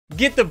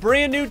Get the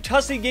brand new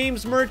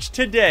TussyGames merch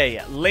today.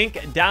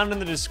 Link down in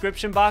the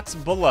description box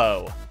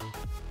below.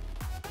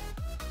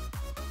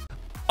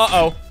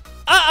 Uh-oh.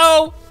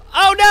 Uh-oh.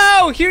 Oh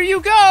no, here you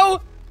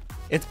go.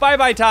 It's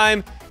bye-bye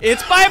time.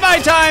 It's bye-bye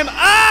time.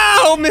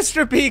 Oh,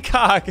 Mr.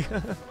 Peacock.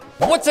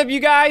 What's up,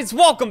 you guys?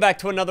 Welcome back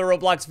to another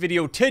Roblox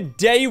video.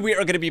 Today, we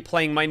are going to be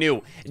playing my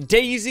new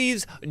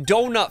Daisy's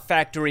Donut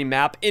Factory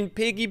map in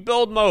Piggy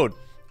Build Mode.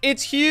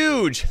 It's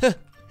huge.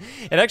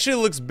 It actually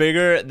looks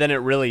bigger than it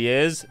really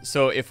is.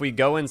 So if we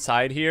go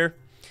inside here,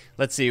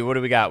 let's see, what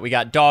do we got? We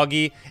got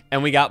Doggy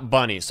and we got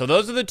Bunny. So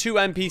those are the two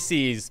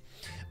NPCs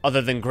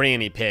other than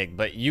Granny Pig,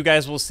 but you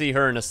guys will see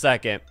her in a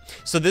second.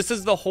 So this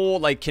is the whole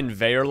like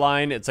conveyor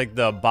line. It's like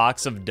the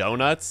box of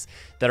donuts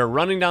that are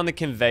running down the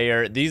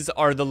conveyor. These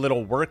are the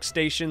little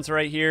workstations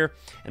right here.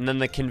 And then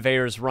the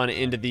conveyors run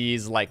into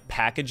these like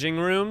packaging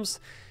rooms,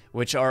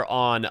 which are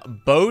on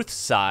both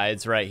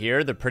sides right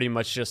here. They're pretty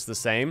much just the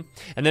same.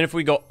 And then if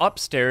we go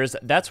upstairs,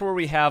 that's where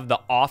we have the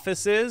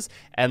offices.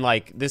 And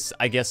like this,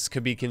 I guess,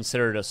 could be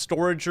considered a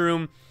storage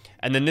room.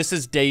 And then this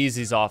is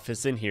Daisy's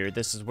office in here.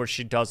 This is where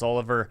she does all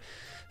of her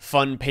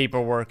fun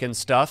paperwork and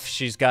stuff.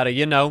 She's got to,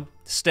 you know,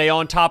 stay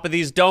on top of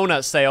these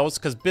donut sales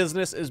because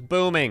business is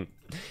booming.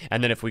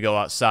 And then if we go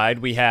outside,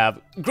 we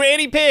have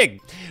Granny Pig.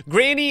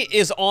 Granny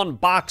is on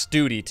box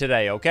duty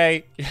today,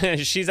 okay?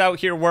 She's out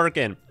here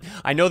working.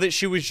 I know that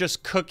she was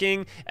just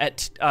cooking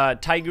at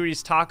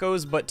Tigery's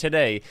Tacos, but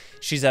today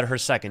she's at her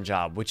second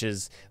job, which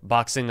is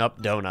boxing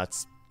up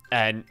donuts.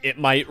 And it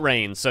might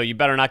rain, so you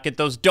better not get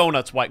those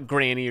donuts wet,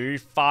 Granny, or you're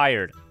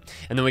fired.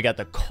 And then we got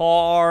the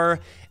car.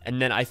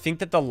 And then I think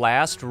that the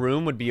last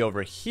room would be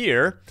over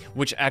here,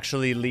 which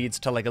actually leads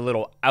to like a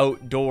little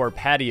outdoor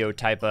patio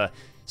type of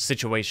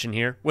situation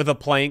here with a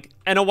plank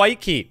and a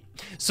white key.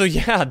 So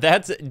yeah,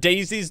 that's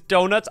Daisy's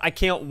Donuts. I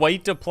can't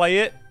wait to play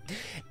it.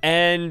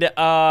 And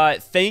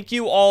thank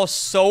you all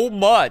so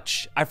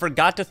much. I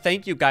forgot to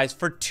thank you guys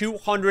for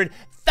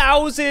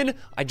 200,000.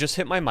 I just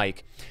hit my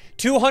mic.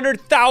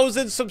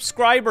 200,000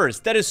 subscribers.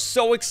 That is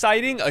so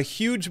exciting. A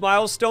huge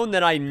milestone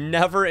that I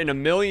never in a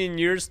million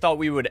years thought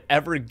we would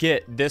ever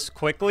get this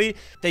quickly.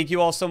 Thank you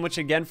all so much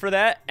again for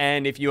that.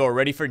 And if you are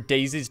ready for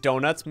Daisy's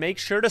Donuts, make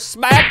sure to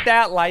smack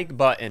that like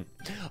button.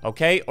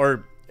 Okay?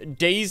 Or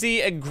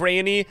Daisy and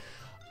Granny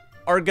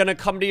are gonna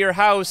come to your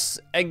house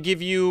and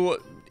give you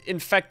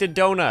infected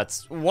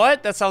donuts.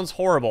 What? That sounds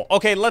horrible.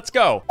 Okay, let's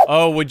go.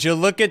 Oh, would you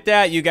look at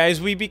that, you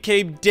guys? We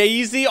became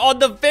Daisy on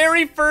the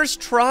very first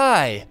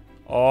try.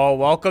 Oh,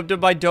 welcome to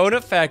my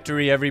donut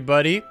factory,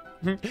 everybody.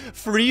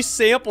 Free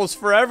samples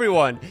for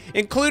everyone,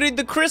 including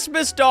the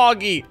Christmas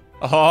doggy.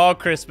 Oh,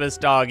 Christmas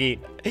doggy.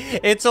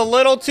 It's a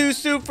little too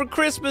soon for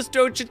Christmas,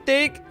 don't you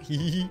think?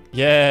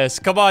 Yes,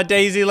 come on,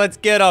 Daisy, let's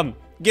get him.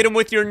 Get him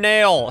with your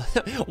nail.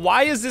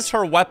 Why is this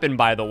her weapon,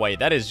 by the way?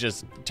 That is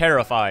just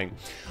terrifying.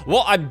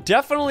 Well, I'm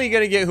definitely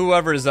gonna get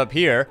whoever is up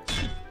here.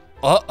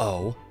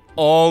 Uh-oh.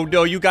 Oh,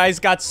 no, you guys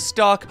got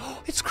stuck.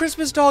 It's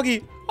Christmas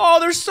doggy.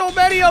 Oh, there's so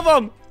many of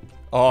them.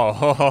 Oh,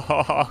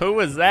 who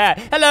was that?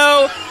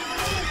 Hello.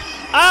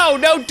 Oh,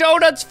 no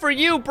donuts for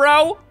you,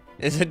 bro.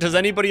 Does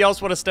anybody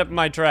else want to step in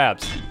my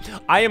traps?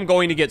 I am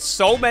going to get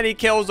so many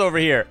kills over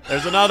here.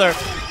 There's another.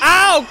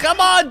 Ow, come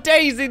on,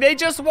 Daisy. They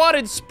just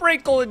wanted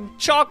sprinkle and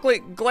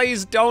chocolate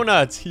glazed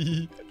donuts.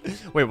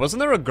 Wait,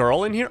 wasn't there a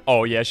girl in here?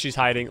 Oh, yeah, she's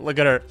hiding. Look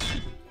at her.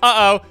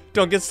 Uh-oh,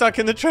 don't get stuck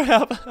in the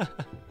trap.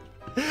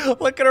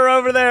 Look at her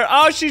over there.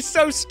 Oh, she's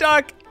so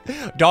stuck.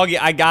 Doggy,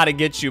 I gotta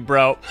get you,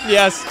 bro.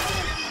 Yes.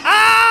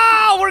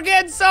 Ah, we're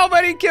getting so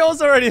many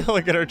kills already.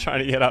 Look at her trying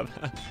to get up.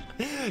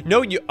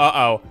 No, you,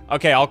 uh-oh.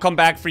 Okay, I'll come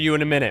back for you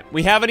in a minute.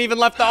 We haven't even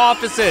left the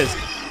offices.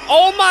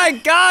 Oh my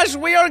gosh,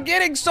 we are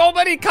getting so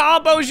many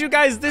combos, you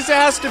guys. This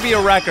has to be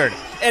a record.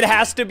 It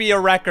has to be a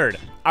record.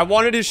 I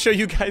wanted to show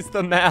you guys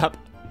the map,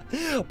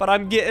 but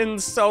I'm getting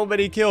so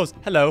many kills.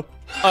 Hello.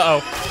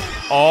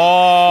 Uh-oh.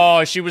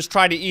 Oh, she was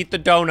trying to eat the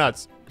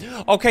donuts.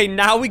 Okay,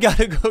 now we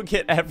gotta go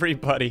get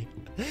everybody.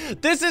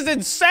 This is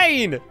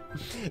insane.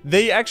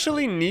 They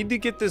actually need to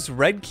get this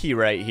red key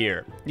right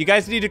here. You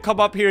guys need to come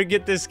up here and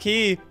get this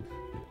key.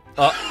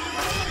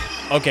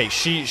 Okay,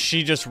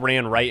 she just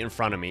ran right in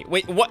front of me.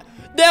 Wait, what?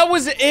 That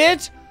was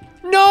it?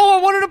 No,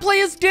 I wanted to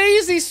play as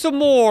Daisy some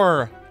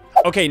more.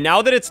 Okay,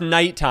 now that it's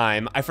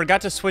nighttime, I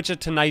forgot to switch it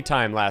to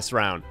nighttime last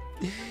round.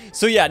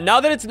 So yeah, now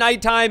that it's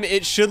nighttime,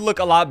 it should look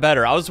a lot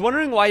better. I was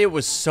wondering why it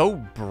was so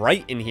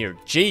bright in here.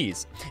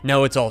 Jeez.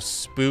 No, it's all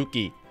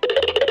spooky.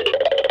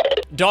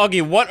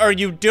 Doggy, what are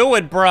you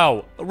doing,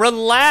 bro?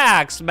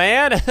 Relax,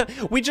 man.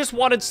 We just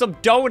wanted some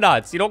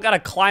donuts. You don't gotta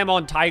climb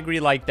on Tigery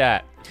like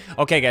that.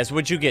 Okay, guys,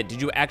 what'd you get?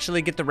 Did you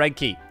actually get the red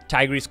key?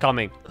 Tigery's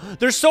coming.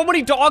 There's so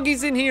many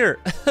doggies in here.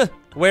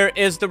 Where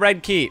is the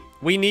red key?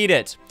 We need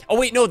it. Oh,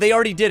 wait, no, they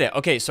already did it.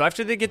 Okay, so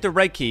after they get the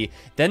red key,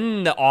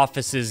 then the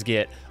offices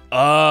get...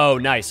 Oh,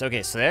 nice.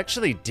 Okay, so they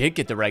actually did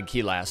get the red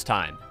key last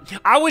time.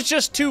 I was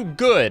just too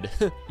good.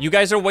 You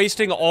guys are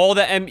wasting all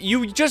the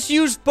You just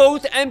used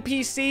both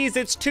NPCs.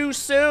 It's too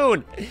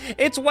soon.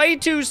 It's way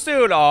too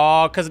soon.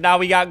 Oh, because now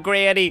we got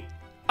Granny.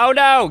 Oh,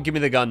 no. Give me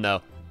the gun,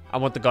 though. I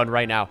want the gun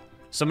right now.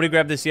 Somebody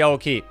grab this yellow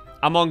key.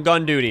 I'm on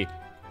gun duty.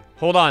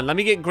 Hold on, let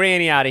me get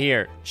Granny out of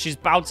here. She's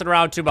bouncing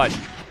around too much.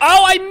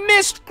 Oh, I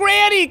missed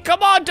Granny!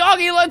 Come on,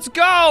 doggy, let's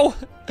go!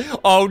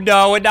 Oh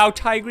no, and now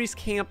Tigre's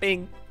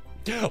camping.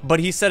 But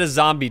he set a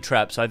zombie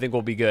trap, so I think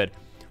we'll be good.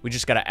 We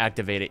just gotta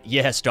activate it.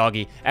 Yes,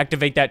 doggy,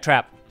 activate that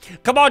trap.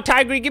 Come on,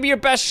 Tigre, give me your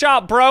best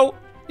shot, bro.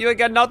 You ain't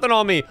got nothing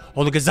on me.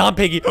 Oh, look at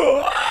Zombie Piggy.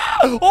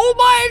 Oh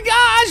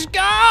my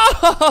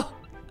gosh,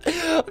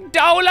 go!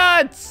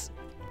 Donuts!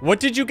 What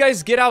did you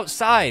guys get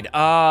outside?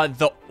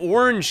 The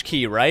orange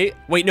key, right?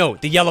 Wait, no,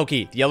 the yellow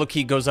key. The yellow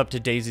key goes up to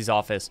Daisy's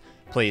office.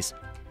 Please,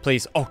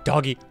 please. Oh,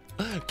 doggy.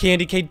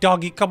 Candy cane,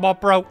 doggy, come on,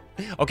 bro.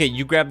 Okay,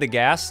 you grab the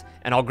gas,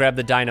 and I'll grab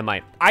the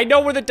dynamite. I know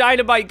where the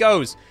dynamite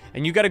goes,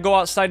 and you gotta go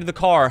outside of the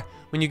car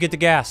when you get the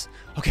gas.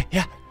 Okay,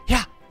 yeah.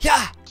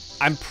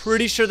 I'm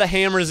pretty sure the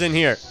hammer's in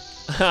here.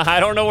 I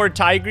don't know where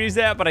Tigre's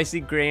at, but I see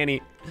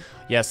Granny.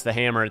 Yes, the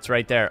hammer, it's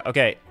right there.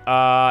 Okay,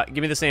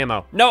 give me this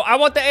ammo. No, I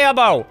want the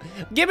ammo.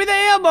 Give me the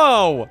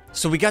ammo.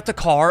 So we got the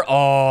car.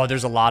 Oh,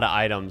 there's a lot of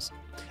items.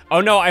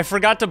 Oh no, I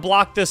forgot to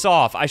block this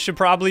off. I should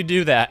probably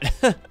do that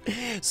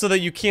so that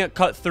you can't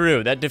cut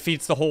through. That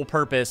defeats the whole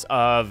purpose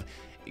of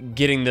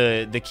getting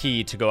the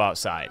key to go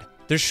outside.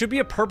 There should be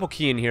a purple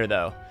key in here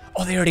though.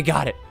 Oh, they already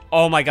got it.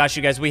 Oh my gosh,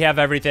 you guys, we have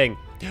everything.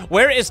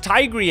 Where is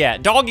Tigre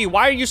at? Doggy,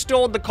 why are you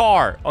still in the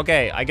car?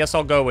 Okay, I guess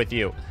I'll go with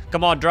you.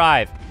 Come on,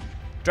 drive.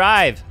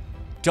 Drive.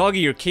 Doggy,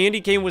 your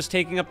candy cane was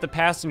taking up the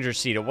passenger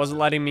seat. It wasn't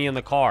letting me in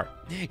the car.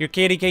 Your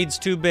candy cane's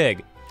too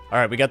big. All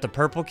right, we got the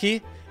purple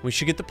key. We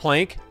should get the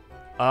plank.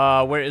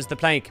 Where is the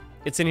plank?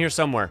 It's in here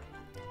somewhere.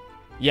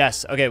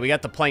 Yes, okay, we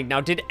got the plank.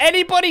 Now, did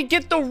anybody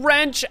get the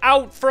wrench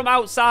out from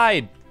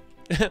outside?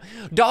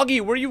 Doggy,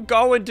 where you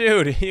going,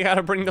 dude? You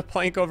gotta bring the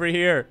plank over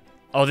here.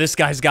 Oh, this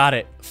guy's got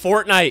it.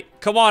 Fortnite,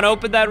 come on,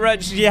 open that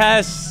wrench.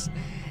 Yes.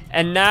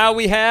 And now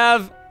we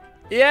have,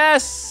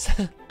 yes.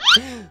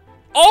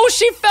 Oh,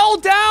 she fell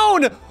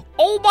down.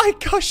 Oh my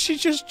gosh, she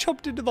just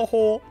jumped into the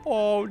hole.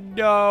 Oh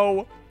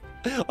no.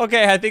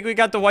 Okay, I think we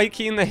got the white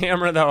key and the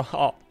hammer though.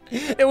 Oh,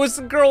 it was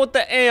the girl with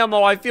the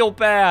ammo. I feel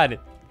bad.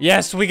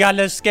 Yes, we got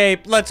to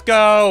escape. Let's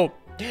go.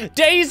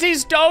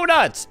 Daisy's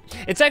Donuts.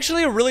 It's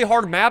actually a really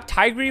hard map.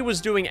 Tigre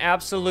was doing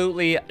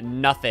absolutely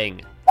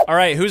nothing. All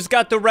right, who's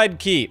got the red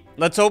key?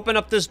 Let's open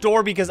up this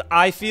door because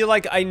I feel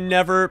like I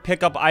never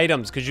pick up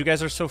items because you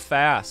guys are so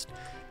fast.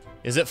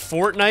 Is it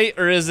Fortnite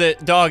or is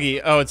it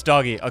Doggy? Oh, it's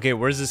Doggy. Okay,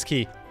 where's this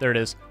key? There it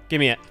is. Give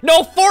me it.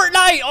 No,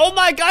 Fortnite! Oh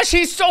my gosh,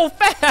 he's so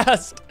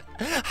fast!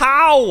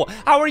 How?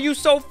 How are you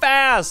so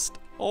fast?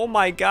 Oh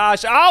my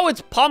gosh. Oh,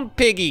 it's Pump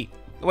Piggy.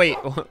 Wait,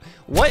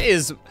 what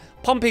is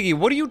Pump Piggy?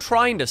 What are you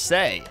trying to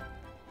say?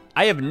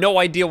 I have no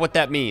idea what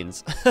that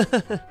means.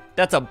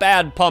 That's a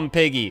bad Pump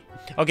Piggy.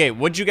 Okay,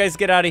 what'd you guys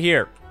get out of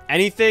here?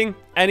 Anything?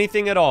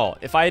 Anything at all?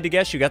 If I had to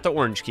guess, you got the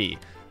orange key.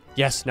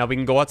 Yes, now we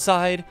can go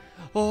outside.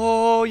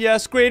 Oh,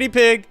 yes, Granny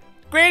Pig.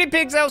 Granny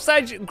Pig's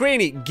outside.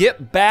 Granny,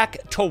 get back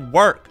to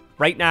work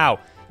right now.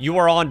 You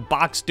are on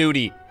box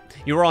duty.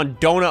 You are on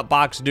donut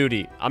box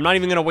duty. I'm not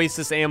even gonna waste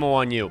this ammo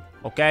on you,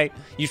 okay?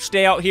 You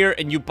stay out here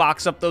and you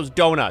box up those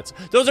donuts.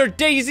 Those are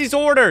Daisy's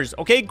orders,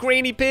 okay,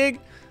 Granny Pig?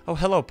 Oh,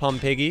 hello,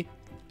 Pump Piggy.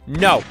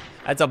 No,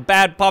 that's a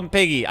bad Pump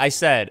Piggy, I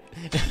said.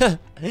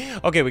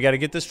 Okay, we gotta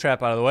get this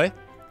trap out of the way.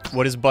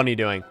 What is Bunny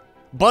doing?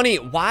 Bunny,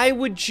 why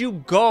would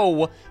you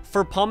go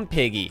for Pump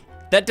Piggy?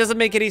 That doesn't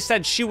make any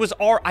sense. She was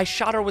I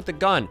shot her with the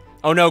gun.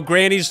 Oh no,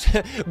 Granny's,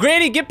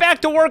 Granny, get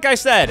back to work, I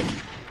said.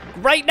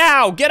 Right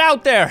now, get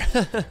out there.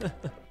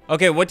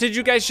 Okay, what did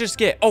you guys just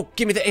get? Oh,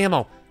 give me the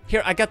ammo.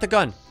 Here, I got the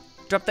gun.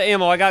 Drop the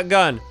ammo, I got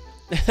gun.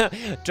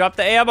 Drop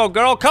the ammo,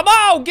 girl. Come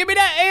on, give me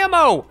that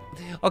ammo.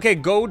 Okay,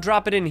 go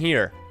drop it in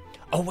here.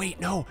 Oh,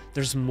 wait, no,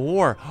 there's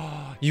more.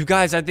 You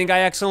guys, I think I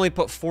accidentally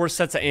put 4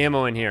 sets of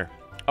ammo in here.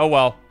 Oh,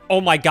 well.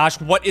 Oh my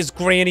gosh, what is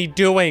Granny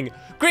doing?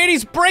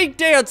 Granny's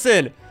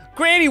breakdancing.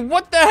 Granny,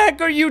 what the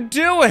heck are you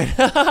doing?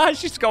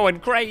 She's going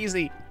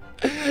crazy.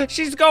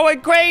 She's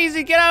going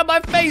crazy. Get out of my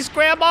face,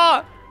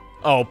 Grandma.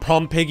 Oh,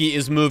 Pump Piggy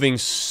is moving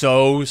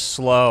so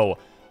slow.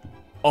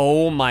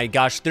 Oh my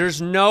gosh, there's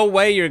no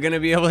way you're gonna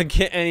be able to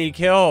get any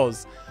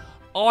kills.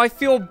 Oh, I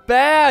feel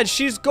bad.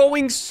 She's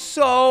going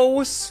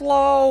so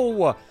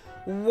slow.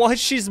 What?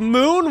 She's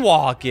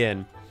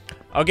moonwalking.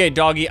 Okay,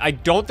 Doggy, I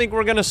don't think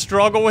we're gonna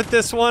struggle with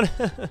this one.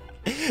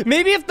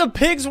 Maybe if the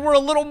pigs were a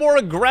little more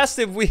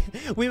aggressive, we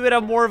would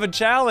have more of a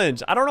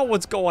challenge. I don't know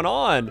what's going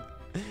on.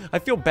 I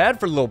feel bad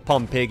for little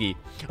Pump Piggy.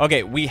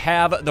 Okay, we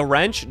have the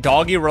wrench.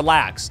 Doggy,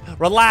 relax.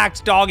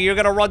 Relax, Doggy, you're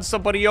gonna run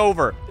somebody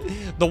over.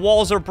 The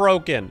walls are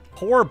broken.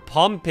 Poor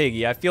Pump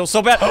Piggy, I feel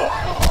so bad.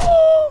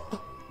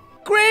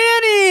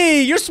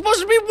 Granny, you're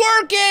supposed to be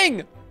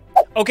working.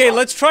 Okay,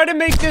 let's try to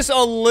make this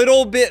a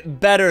little bit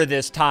better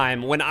this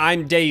time when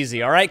I'm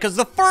Daisy, all right? Because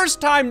the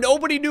first time,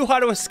 nobody knew how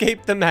to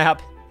escape the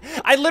map.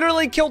 I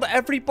literally killed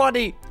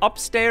everybody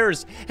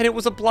upstairs, and it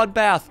was a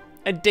bloodbath.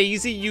 And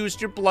Daisy used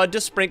your blood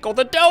to sprinkle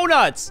the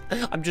donuts.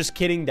 I'm just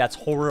kidding, that's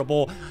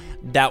horrible.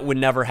 That would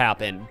never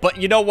happen. But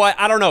you know what?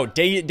 I don't know.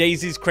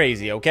 Daisy's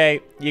crazy,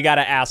 okay? You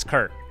gotta ask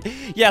her.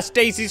 Yes,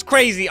 Daisy's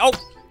crazy. Oh,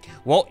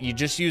 Well, you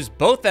just used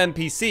both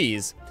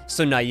NPCs.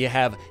 So now you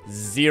have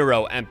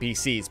 0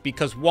 NPCs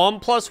because 1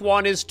 +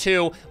 1 is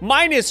 2,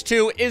 minus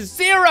 2 is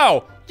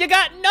 0. You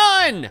got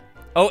none.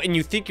 Oh, and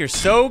you think you're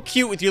so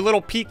cute with your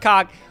little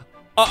peacock.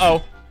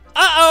 Uh-oh.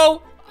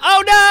 Uh-oh.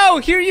 Oh,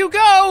 no. Here you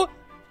go.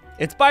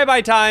 It's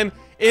bye-bye time.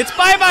 It's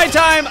bye-bye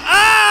time.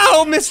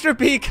 Oh, Mr.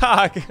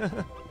 Peacock.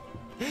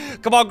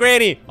 Come on,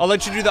 Granny. I'll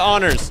let you do the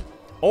honors.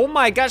 Oh,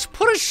 my gosh.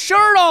 Put a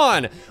shirt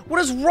on. What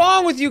is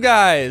wrong with you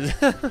guys?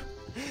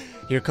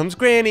 Here comes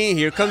Granny.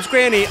 Here comes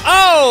Granny.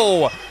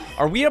 Oh!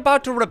 Are we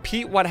about to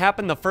repeat what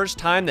happened the first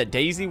time that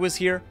Daisy was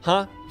here?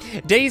 Huh?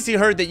 Daisy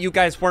heard that you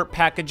guys weren't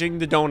packaging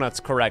the donuts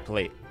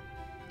correctly.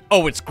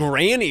 Oh, it's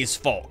Granny's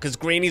fault, because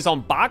Granny's on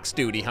box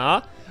duty,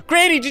 huh?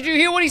 Granny, did you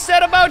hear what he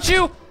said about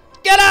you?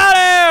 Get out of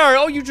here!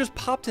 Oh, you just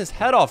popped his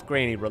head off,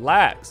 Granny.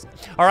 Relax.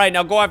 All right,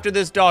 now go after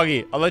this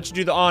doggy. I'll let you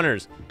do the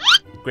honors.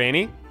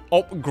 Granny?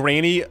 Oh,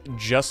 Granny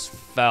just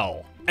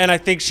fell. And I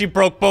think she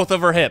broke both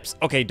of her hips.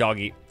 Okay,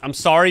 doggy, I'm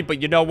sorry,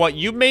 but you know what?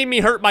 You made me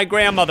hurt my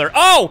grandmother.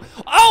 Oh!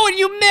 Oh, and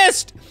you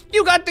missed!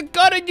 You got the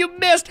gun and you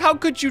missed! How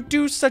could you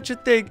do such a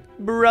thing?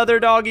 Brother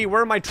doggy,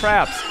 where are my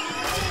traps?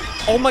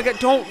 Oh my God,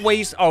 don't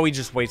waste. Oh, he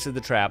just wasted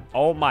the trap.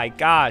 Oh my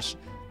gosh.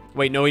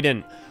 Wait, no, he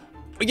didn't.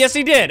 Yes,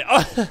 he did.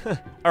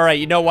 All right,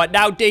 you know what?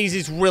 Now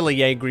Daisy's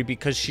really angry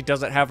because she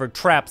doesn't have her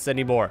traps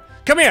anymore.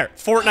 Come here,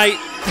 Fortnite.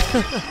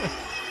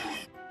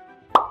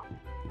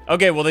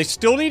 Okay, well, they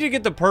still need to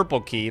get the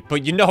purple key,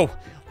 but you know,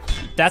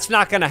 that's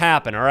not gonna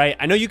happen, all right?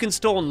 I know you can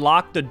still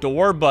unlock the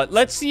door, but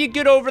let's see you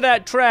get over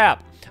that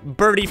trap.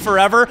 Birdie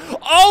forever.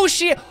 Oh,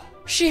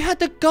 she had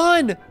the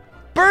gun.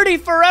 Birdie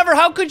forever,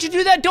 how could you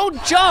do that?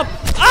 Don't jump.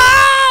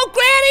 Oh,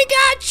 Granny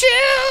got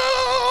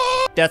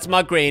you. That's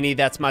my Granny,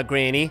 that's my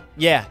Granny.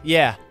 Yeah,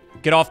 yeah,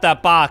 get off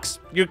that box.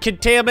 You're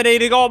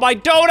contaminating all my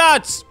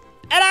donuts,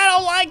 and I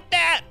don't like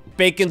that.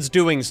 Bacon's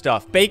doing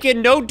stuff.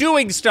 Bacon, no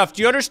doing stuff.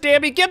 Do you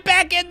understand me? Get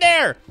back in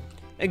there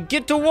and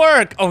get to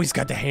work. Oh, he's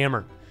got the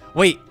hammer.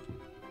 Wait.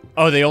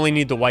 Oh, they only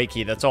need the white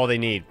key. That's all they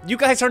need. You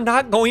guys are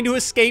not going to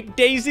escape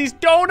Daisy's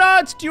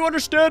donuts. Do you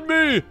understand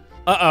me?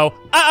 Uh-oh.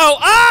 Uh-oh.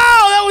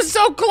 Oh, that was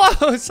so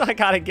close. I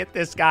gotta get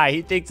this guy.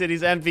 He thinks that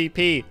he's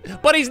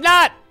MVP, but he's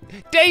not.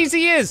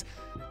 Daisy is.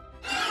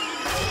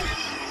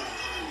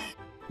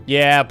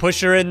 Yeah,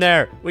 push her in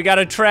there. We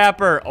gotta trap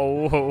her.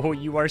 Oh,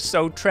 you are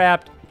so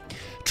trapped.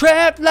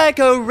 Trapped like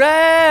a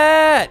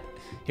rat.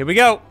 Here we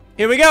go.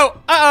 Here we go.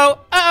 Uh-oh.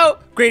 Uh-oh.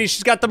 Granny,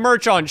 she's got the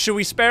merch on. Should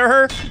we spare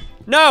her?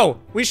 No,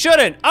 we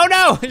shouldn't. Oh,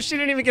 no. She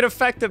didn't even get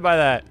affected by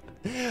that.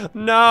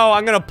 No,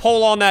 I'm going to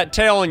pull on that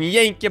tail and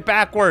yank you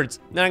backwards.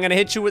 Then I'm going to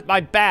hit you with my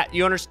bat.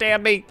 You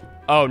understand me?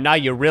 Oh, now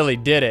you really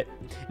did it.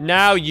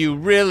 Now you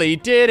really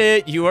did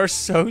it. You are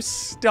so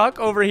stuck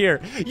over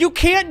here. You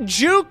can't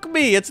juke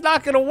me. It's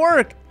not going to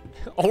work.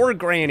 Or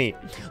Granny.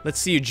 Let's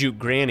see you juke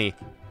Granny.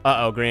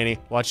 Uh-oh, Granny.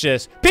 Watch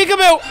this. Peekaboo!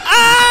 Oh!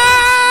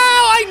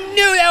 I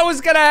knew that was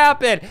gonna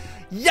happen!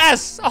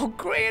 Yes! Oh,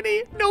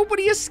 Granny,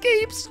 nobody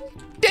escapes!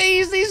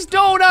 Daisy's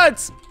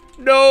donuts!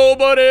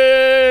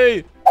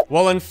 Nobody!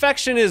 Well,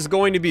 infection is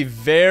going to be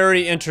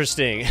very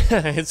interesting.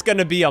 It's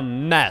gonna be a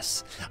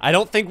mess. I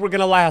don't think we're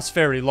gonna last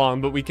very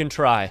long, but we can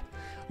try.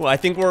 Well, I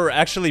think we're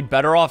actually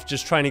better off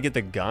just trying to get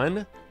the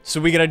gun.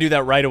 So we gotta do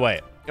that right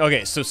away.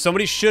 Okay, so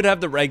somebody should have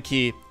the red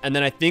key, and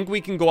then I think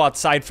we can go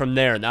outside from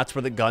there, and that's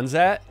where the gun's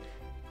at.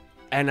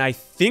 And I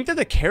think that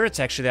the carrot's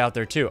actually out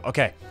there too.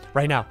 Okay,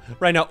 right now,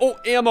 right now. Oh,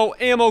 ammo,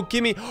 ammo,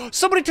 gimme.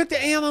 Somebody took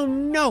the ammo,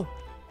 no.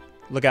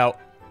 Look out,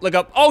 look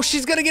up. Oh,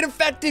 she's gonna get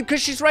infected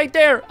because she's right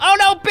there. Oh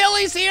no,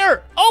 Billy's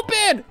here,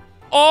 open.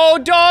 Oh,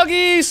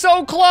 doggy,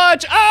 so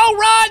clutch. Oh,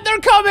 run, they're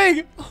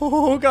coming.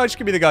 Oh gosh,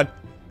 give me the gun.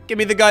 Give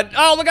me the gun.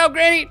 Oh, look out,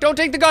 Granny, don't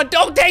take the gun.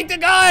 Don't take the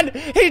gun,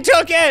 he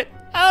took it.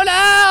 Oh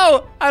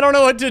no, I don't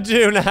know what to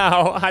do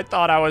now. I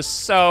thought I was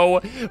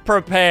so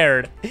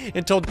prepared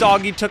until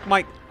doggy took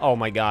my, oh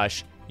my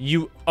gosh.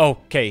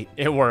 Okay,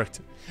 it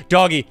worked.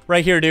 Doggy,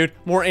 right here, dude,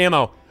 more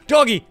ammo.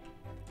 Doggy,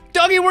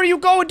 doggy, where are you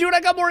going, dude?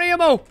 I got more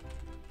ammo.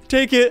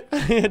 Take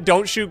it.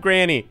 Don't shoot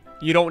Granny,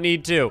 you don't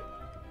need to.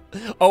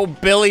 Oh,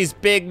 Billy's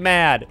big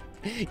mad.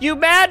 You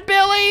mad,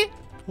 Billy?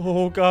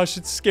 Oh gosh,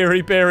 it's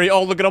Scary Barry.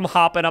 Oh, look at him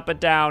hopping up and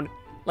down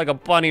like a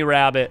bunny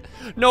rabbit.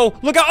 No,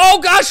 look out, oh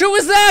gosh, who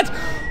was that?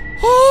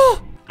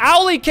 Oh,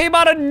 Owlie came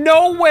out of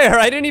nowhere.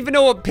 I didn't even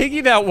know what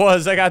piggy that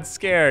was. I got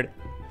scared.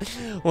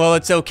 Well,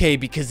 it's okay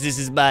because this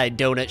is my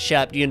donut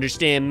shop. Do you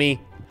understand me?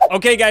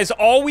 Okay, guys,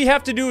 all we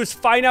have to do is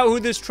find out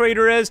who this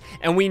traitor is,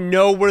 and we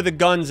know where the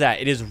gun's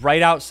at. It is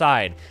right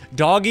outside.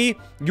 Doggy,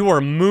 you are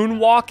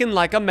moonwalking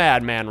like a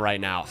madman right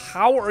now.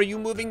 How are you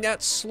moving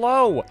that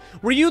slow?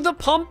 Were you the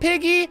pump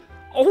piggy?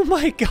 Oh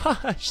my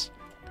gosh.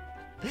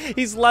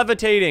 He's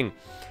levitating.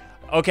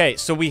 Okay,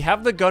 so we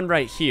have the gun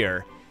right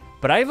here.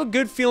 But I have a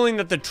good feeling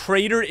that the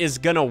traitor is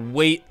gonna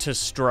wait to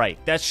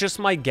strike. That's just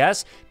my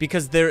guess,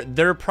 because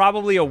they're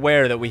probably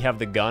aware that we have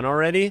the gun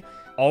already.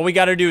 All we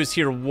gotta do is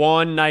hear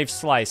one knife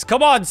slice.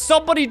 Come on,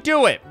 somebody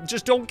do it.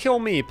 Just don't kill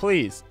me,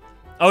 please.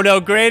 Oh no,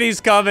 Granny's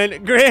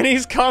coming.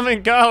 Granny's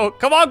coming, go.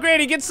 Come on,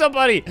 Granny, get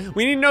somebody.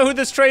 We need to know who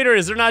this traitor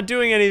is. They're not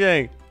doing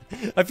anything.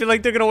 I feel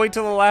like they're gonna wait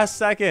till the last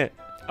second.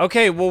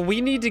 Okay, well,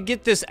 we need to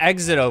get this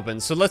exit open,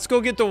 so let's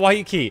go get the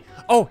white key.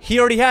 Oh, he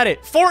already had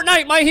it.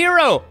 Fortnite, my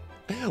hero!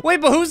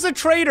 Wait, but who's the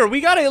traitor?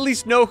 We gotta at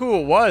least know who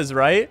it was,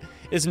 right?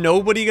 Is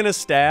nobody gonna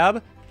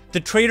stab? The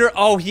traitor,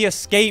 oh, he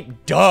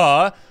escaped,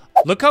 duh.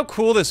 Look how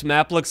cool this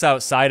map looks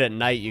outside at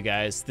night, you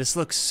guys. This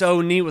looks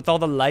so neat with all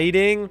the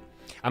lighting.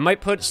 I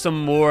might put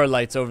some more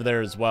lights over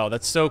there as well.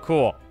 That's so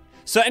cool.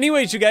 So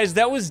anyways, you guys,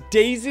 that was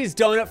Daisy's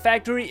Donut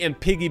Factory in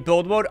Piggy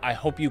Build Mode. I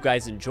hope you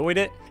guys enjoyed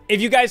it. If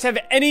you guys have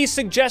any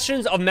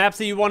suggestions of maps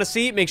that you want to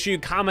see, make sure you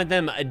comment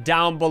them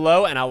down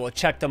below and I will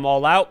check them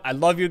all out. I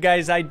love your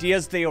guys'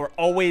 ideas. They are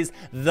always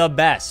the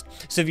best.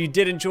 So if you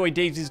did enjoy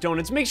Daisy's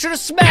Donuts, make sure to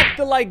smack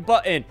the like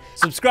button.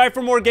 Subscribe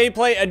for more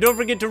gameplay and don't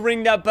forget to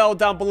ring that bell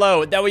down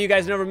below. That way you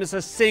guys never miss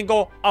a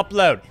single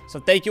upload. So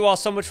thank you all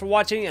so much for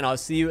watching and I'll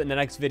see you in the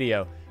next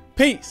video.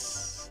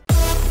 Peace.